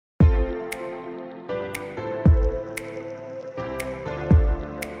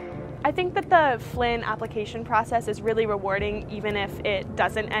I think that the Flinn application process is really rewarding even if it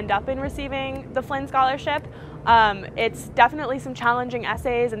doesn't end up in receiving the Flinn Scholarship. It's definitely some challenging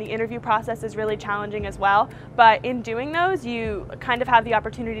essays, and the interview process is really challenging as well, but in doing those you kind of have the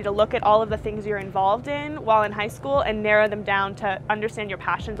opportunity to look at all of the things you're involved in while in high school and narrow them down to understand your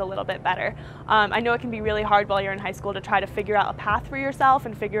passions a little bit better. I know it can be really hard while you're in high school to try to figure out a path for yourself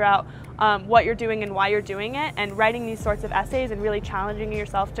and figure out what you're doing and why you're doing it, and writing these sorts of essays and really challenging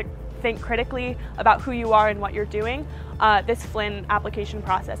yourself to think critically about who you are and what you're doing. This Flinn application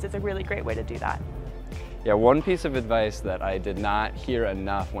process is a really great way to do that. Yeah, one piece of advice that I did not hear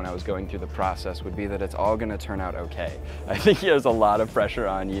enough when I was going through the process would be that it's all going to turn out okay. I think there's a lot of pressure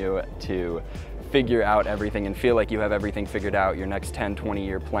on you to figure out everything and feel like you have everything figured out, your next 10,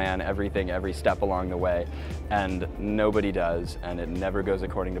 20-year plan, everything, every step along the way, and nobody does, and it never goes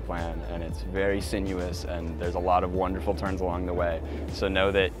according to plan, and it's very sinuous, and there's a lot of wonderful turns along the way. So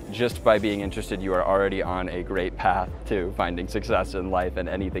know that just by being interested, you are already on a great path to finding success in life and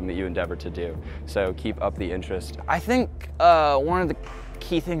anything that you endeavor to do. So keep up the interest. I think one of the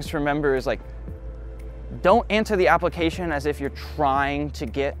key things to remember is, like, don't answer the application as if you're trying to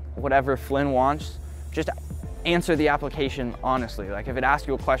get whatever Flinn wants. Just answer the application honestly. Like, if it asks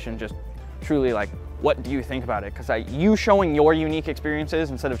you a question, just truly, like, what do you think about it? Because you showing your unique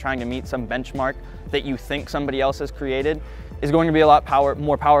experiences instead of trying to meet some benchmark that you think somebody else has created is going to be a lot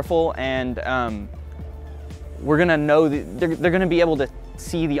more powerful, and we're gonna know that they're gonna be able to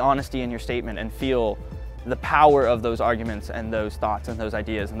see the honesty in your statement and feel the power of those arguments and those thoughts and those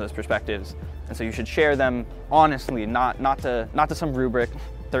ideas and those perspectives. And so you should share them honestly, not to some rubric.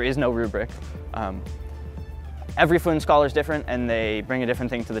 There is no rubric. Every Flinn Scholar is different, and they bring a different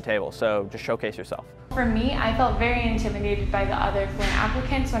thing to the table, so just showcase yourself. For me, I felt very intimidated by the other Flinn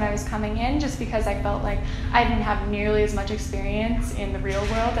applicants when I was coming in, just because I felt like I didn't have nearly as much experience in the real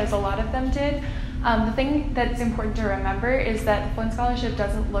world as a lot of them did. The thing that's important to remember is that the Flinn Scholarship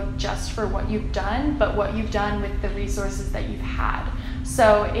doesn't look just for what you've done, but what you've done with the resources that you've had.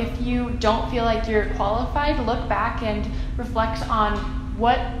 So if you don't feel like you're qualified, look back and reflect on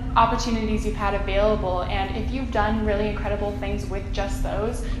what opportunities you've had available, and if you've done really incredible things with just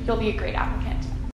those, you'll be a great applicant.